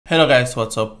Hello guys,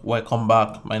 what's up? Welcome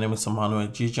back. My name is Emmanuel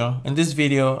Jijong. In this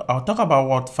video, I'll talk about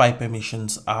what file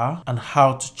permissions are and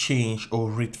how to change or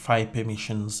read file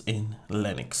permissions in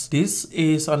Linux. This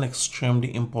is an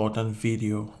extremely important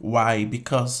video. Why?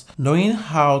 Because knowing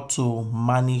how to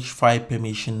manage file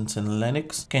permissions in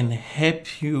Linux can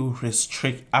help you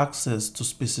restrict access to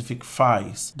specific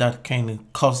files that can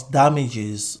cause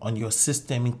damages on your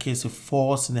system in case it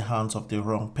falls in the hands of the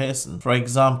wrong person. For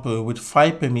example, with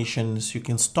file permissions, you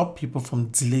can stop people from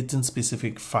deleting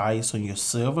specific files on your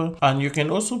server, and you can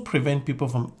also prevent people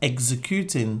from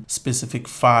executing specific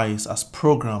files as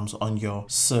programs on your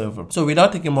server. So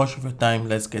without taking much of your time,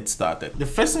 let's get started. The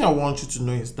first thing I want you to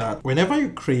know is that whenever you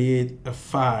create a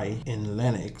file in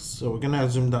Linux, so we're going to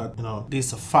assume that this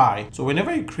is a file. So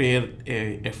whenever you create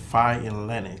a file in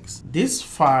Linux, this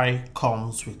file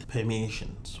comes with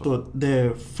permissions. So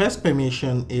the first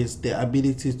permission is the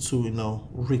ability to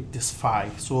read this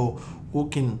file. So who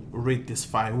can read this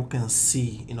file, who can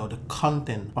see the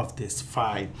content of this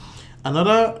file.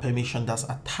 Another permission that's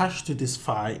attached to this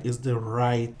file is the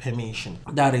write permission.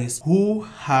 That is, who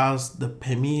has the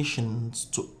permissions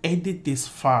to edit this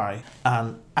file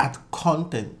and add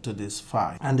content to this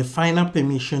file. And the final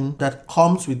permission that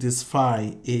comes with this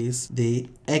file is the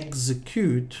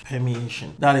execute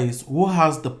permission. That is, who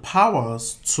has the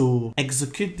powers to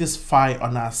execute this file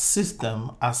on our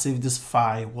system as if this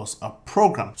file was a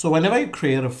program. So whenever you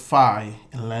create a file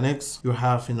in Linux, you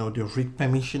have the read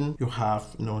permission, you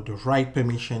have the write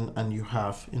permission, and you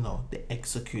have the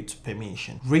execute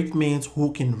permission. Read means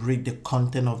who can read the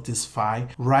content of this file.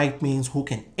 Write means who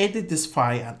can edit this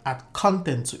file and add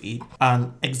content to it,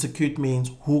 and execute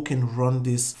means who can run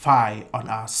this file on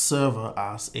our server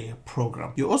as a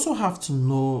program. You also have to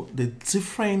know the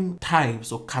different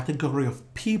types or category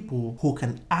of people who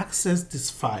can access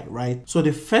this file, right? So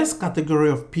the first category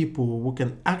of people who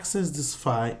can access this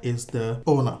file is the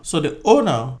owner. So the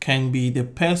owner can be the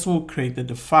person who created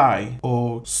the file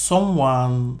or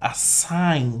someone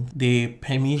assigned the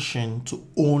permission to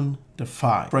own the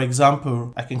file. For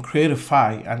example, I can create a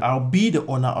file and I'll be the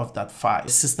owner of that file.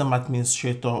 System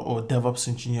administrator or DevOps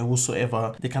engineer,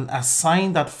 whosoever, they can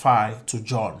assign that file to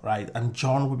John, right? And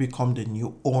John will become the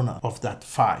new owner of that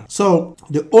file. So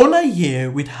the owner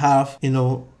here would have,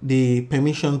 the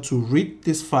permission to read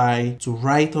this file, to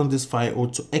write on this file, or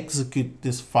to execute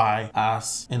this file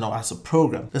as, as a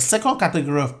program. The second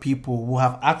category of people who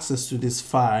have access to this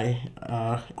file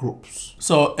are groups.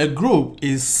 So a group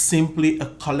is simply a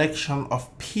collection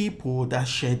of people that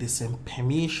share the same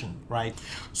permission, right?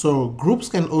 So groups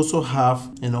can also have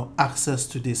access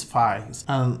to these files,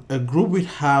 and a group will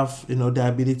have the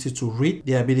ability to read,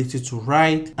 the ability to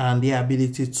write, and the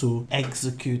ability to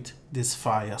execute this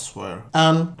file as well.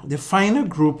 And the final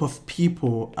group of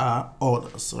people are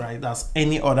others, right? That's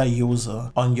any other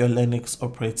user on your Linux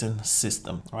operating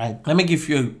system, right? Let me give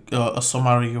you a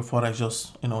summary of what I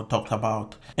just talked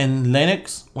about. In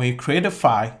Linux, when you create a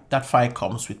file, that file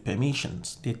comes with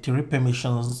permissions. The three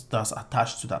permissions that's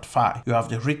attached to that file. You have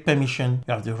the read permission,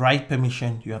 you have the write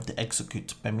permission, you have the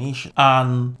execute permission.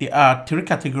 And there are three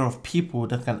categories of people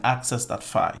that can access that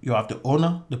file. You have the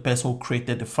owner, the person who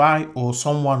created the file, or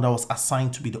someone that was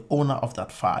assigned to be the owner of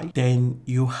that file. Then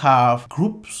you have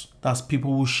groups. That's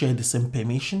people who share the same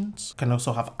permissions, can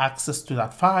also have access to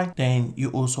that file. Then you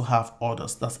also have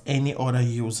others. That's any other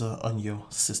user on your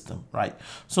system, right?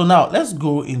 So now let's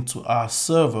go into our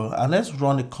server and let's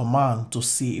run a command to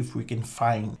see if we can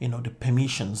find, the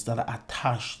permissions that are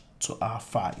attached to our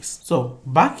files. So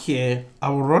back here, I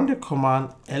will run the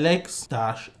command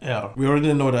ls-l. We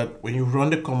already know that when you run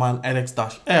the command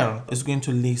ls-l, it's going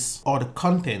to list all the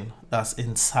content that's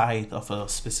inside of a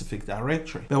specific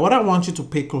directory. But what I want you to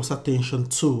pay close attention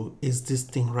to is this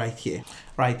thing right here,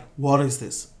 right? What is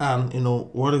this? And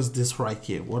what is this right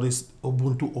here? What is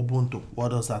Ubuntu? What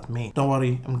does that mean? Don't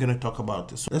worry, I'm going to talk about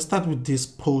this. So let's start with this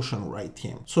portion right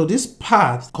here. So this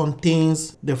part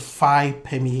contains the file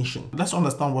permission. Let's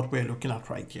understand what we're looking at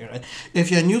right here, right?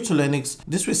 If you're new to Linux,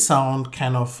 this will sound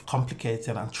kind of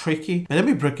complicated and tricky, but let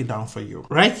me break it down for you.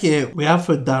 Right here, we have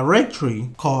a directory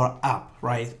called app,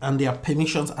 right? And there are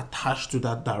permissions attached to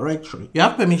that directory. You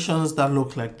have permissions that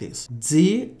look like this: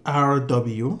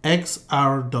 drw,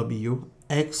 xrw,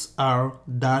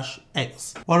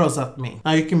 xr-x. What does that mean?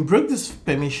 Now you can break these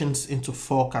permissions into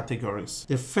four categories.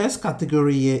 The first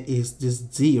category here is this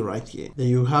D right here. Then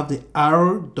you have the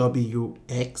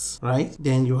rwx, right?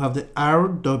 Then you have the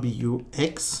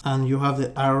rwx, and you have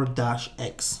the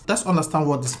r-x. Let's understand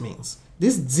what this means.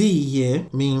 This D here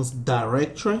means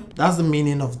directory. That's the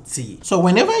meaning of D. So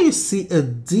whenever you see a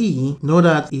D, know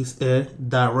that it's a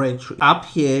directory. Up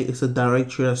here is a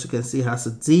directory, as you can see, has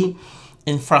a D.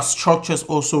 Infrastructure is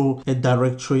also a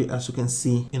directory, as you can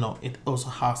see, it also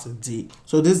has a D.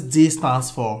 So this D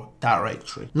stands for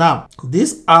directory. Now,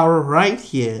 this R right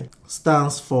here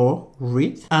stands for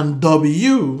read, and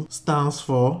W stands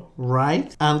for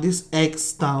write, and this X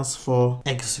stands for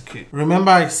execute.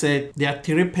 Remember I said there are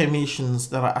 3 permissions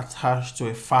that are attached to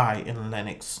a file in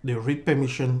Linux: the read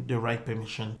permission, the write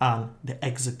permission, and the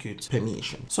execute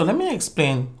permission. So let me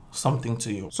explain something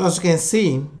to you. So as you can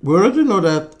see, we already know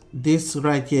that this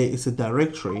right here is a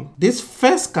directory. This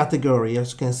first category,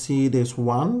 as you can see, there's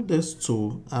 1, there's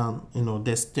 2, and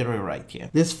there's 3 right here.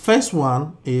 This first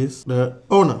one is the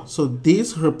owner. So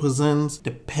this represents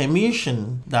the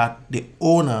permission that the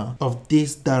owner of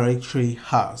this directory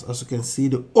has. As you can see,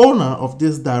 the owner of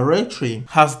this directory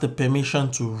has the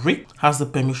permission to read, has the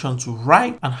permission to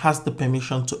write, and has the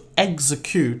permission to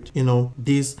execute,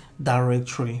 this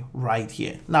directory right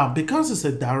here. Now, because it's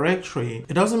a directory,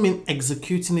 it doesn't mean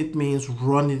executing it means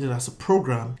running it as a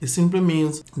program. It simply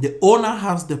means the owner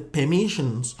has the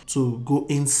permissions to go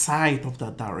inside of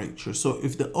that directory. So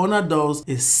if the owner does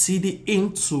a cd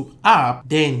into app,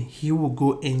 then he will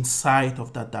go inside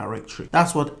of that directory.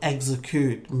 That's what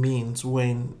execute means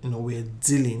when we're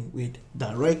dealing with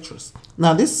directories.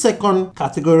 Now, this second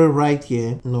category right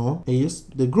here, is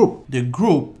the group. The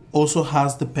group also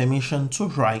has the permission to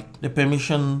write, the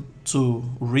permission to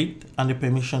read, and the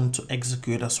permission to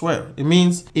execute as well. It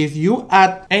means if you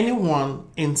add anyone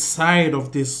inside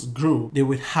of this group, they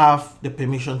will have the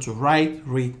permission to write,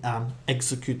 read, and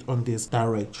execute on this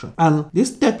directory. And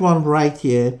this third one right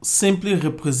here simply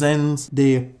represents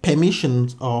the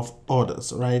permissions of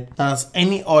others, right? That's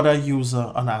any other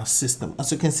user on our system.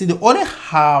 As you can see, they only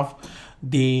have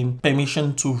the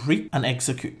permission to read and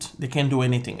execute. They can't do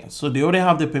anything else. So they already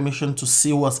have the permission to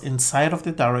see what's inside of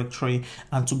the directory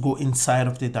and to go inside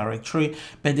of the directory,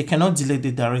 but they cannot delete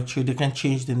the directory. They can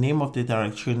change the name of the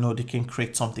directory. No, they can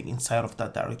create something inside of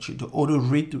that directory. They only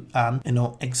read and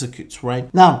execute,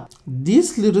 right? Now,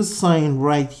 this little sign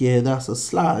right here, that's a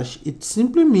slash, it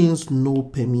simply means no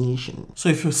permission. So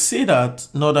if you see that,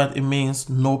 know that it means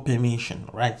no permission,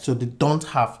 right? So they don't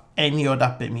have any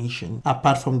other permission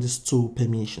apart from these 2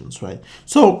 permissions, right?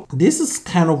 So this is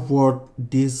kind of what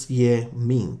this here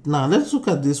means. Now let's look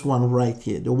at this one right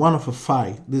here, the one of a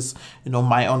file, this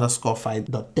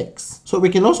my_file.txt. So we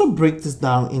can also break this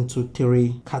down into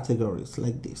 3 categories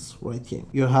like this right here.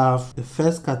 You have the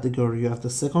first category, you have the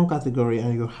second category,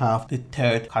 and you have the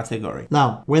third category.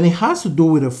 Now, when it has to do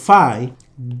with a file,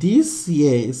 this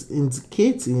here is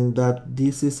indicating that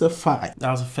this is a file.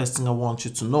 That's the first thing I want you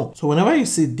to know. So whenever you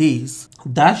see this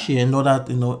dash here, know that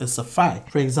it's a file.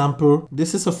 For example,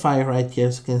 this is a file right here.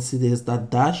 As you can see, there's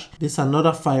that dash. This is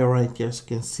another file right here. As you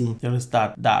can see, there is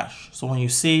that dash. So when you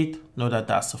see it, know that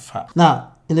that's a file.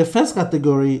 Now, in the first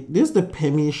category, this is the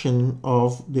permission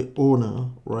of the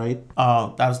owner, right?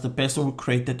 That's the person who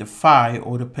created the file,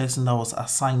 or the person that was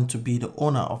assigned to be the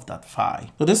owner of that file.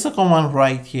 So the second one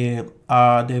right here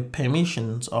are the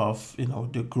permissions of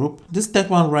the group. This third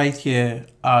one right here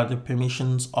are the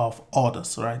permissions of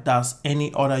others, right? That's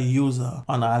any other user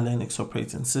on our Linux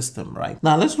operating system, right?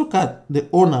 Now let's look at the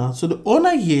owner. So the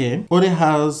owner here only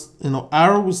has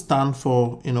R will stand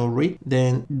for read,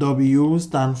 then W will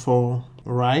stand for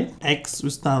write, X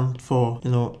will stand for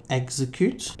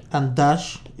execute, and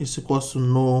dash is equals to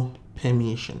no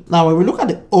permission. Now when we look at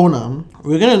the owner,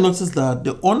 we're going to notice that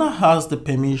the owner has the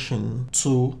permission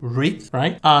to read,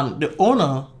 right? And the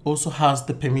owner also has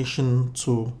the permission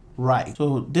to write.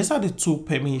 So these are the 2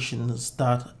 permissions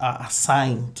that are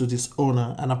assigned to this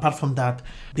owner, and apart from that,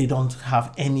 they don't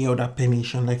have any other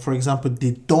permission. Like for example,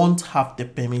 they don't have the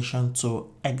permission to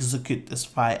execute this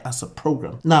file as a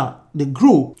program. Now the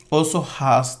group also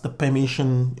has the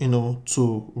permission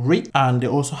to read, and they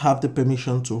also have the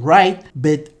permission to write,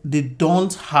 but they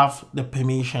don't have the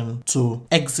permission to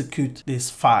execute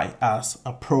this file as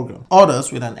a program.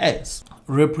 Others, with an S,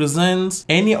 represents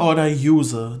any other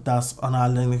user that's on our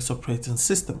Linux operating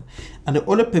system, and the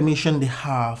only permission they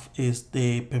have is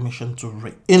the permission to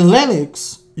read. In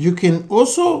Linux, you can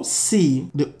also see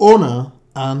the owner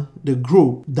and the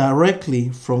group directly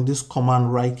from this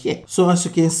command right here. So as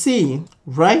you can see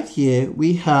right here,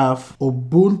 we have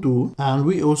Ubuntu and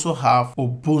we also have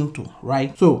Ubuntu,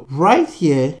 right? So right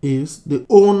here is the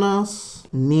owner's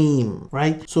name,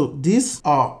 right? So this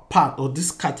part or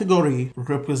this category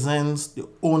represents the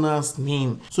owner's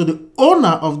name. So the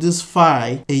owner of this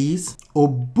file is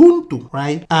Ubuntu,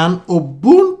 right? And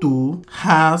Ubuntu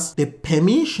has the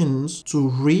permissions to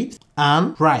read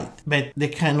and write, but they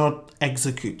cannot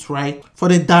execute, right? For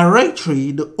the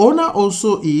directory, the owner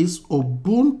also is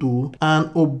Ubuntu, and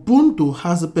Ubuntu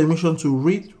has the permission to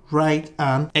read, write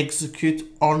and execute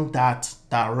on that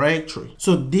directory.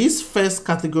 So this first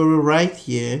category right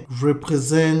here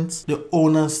represents the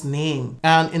owner's name.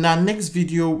 And in our next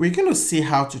video, we're going to see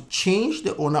how to change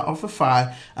the owner of a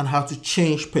file and how to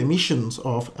change permissions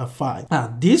of a file.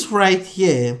 Now, this right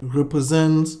here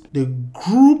represents the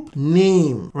group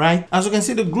name, right? As you can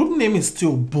see, the group name is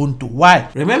still Ubuntu. Why?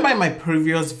 Remember in my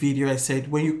previous video, I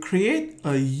said when you create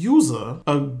a user,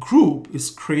 a group is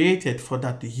created for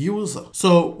that user.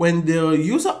 So when the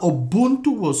user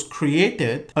Ubuntu was created,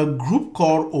 a group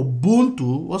called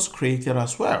Ubuntu was created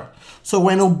as well. So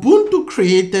when Ubuntu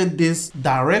created this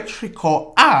directory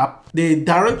called app, the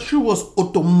directory was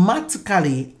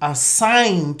automatically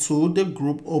assigned to the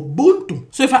group Ubuntu.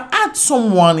 So if I add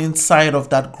someone inside of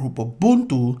that group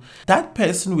Ubuntu, that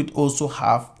person would also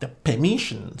have the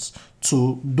permissions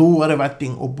to do whatever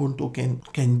thing Ubuntu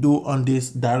can do on this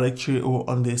directory or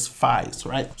on these files,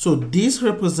 right? So this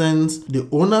represents the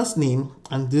owner's name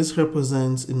and this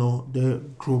represents, the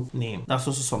group name. That's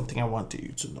also something I wanted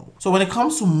you to know. So when it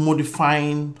comes to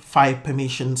modifying file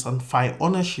permissions and file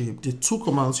ownership, the two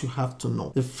commands you have to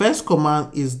know. The first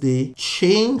command is the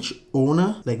change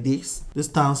owner, like this. This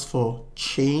stands for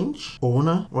change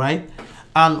owner, right?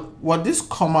 And what this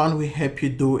command will help you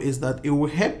do is that it will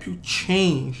help you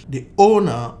change the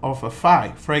owner of a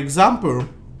file. For example,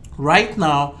 right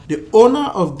now, the owner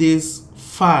of this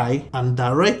file and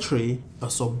directory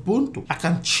is Ubuntu. I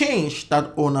can change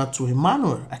that owner to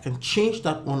Emmanuel. I can change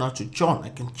that owner to John. I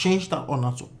can change that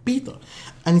owner to Peter.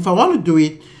 And if I want to do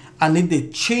it, I need the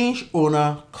change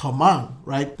owner command,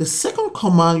 right? The second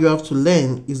command you have to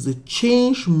learn is the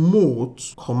change mode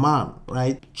command,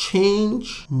 right?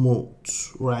 Change mode,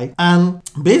 right? And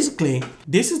basically,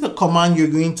 this is the command you're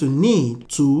going to need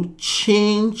to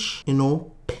change,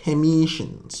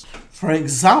 permissions. For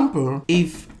example,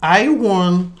 if I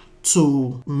want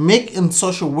to make in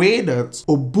such a way that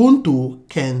Ubuntu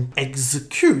can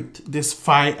execute this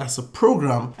file as a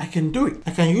program, I can do it.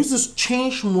 I can use this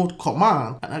change mode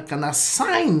command and I can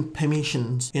assign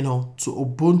permissions, to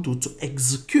Ubuntu to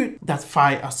execute that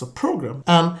file as a program.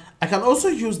 And I can also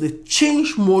use the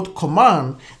change mode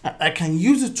command and I can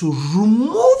use it to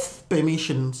remove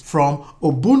permissions from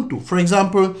Ubuntu. For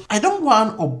example, I don't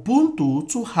want Ubuntu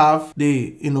to have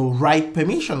the write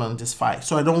permission on this file.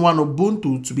 So I don't want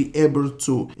Ubuntu to be able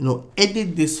to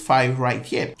edit this file right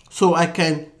here. So I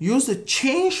can use the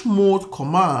change mode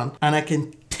command and I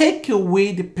can take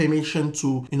away the permission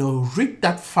to read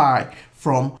that file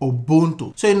from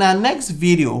Ubuntu. So in our next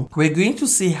video, we're going to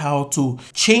see how to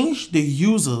change the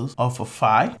users of a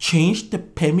file, change the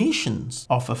permissions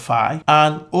of a file,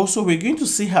 and also we're going to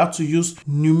see how to use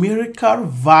numerical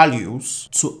values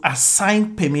to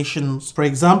assign permissions. For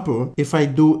example, if I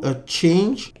do a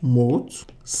change mode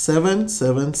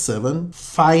 777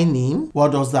 file name,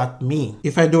 what does that mean?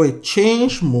 If I do a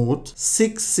change mode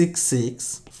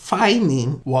 666 file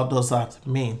name, what does that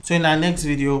mean? So in our next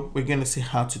video, we're going to see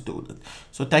how to do that.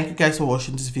 So thank you guys for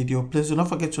watching this video. Please do not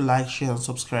forget to like, share, and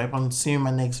subscribe, and see you in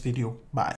my next video. Bye.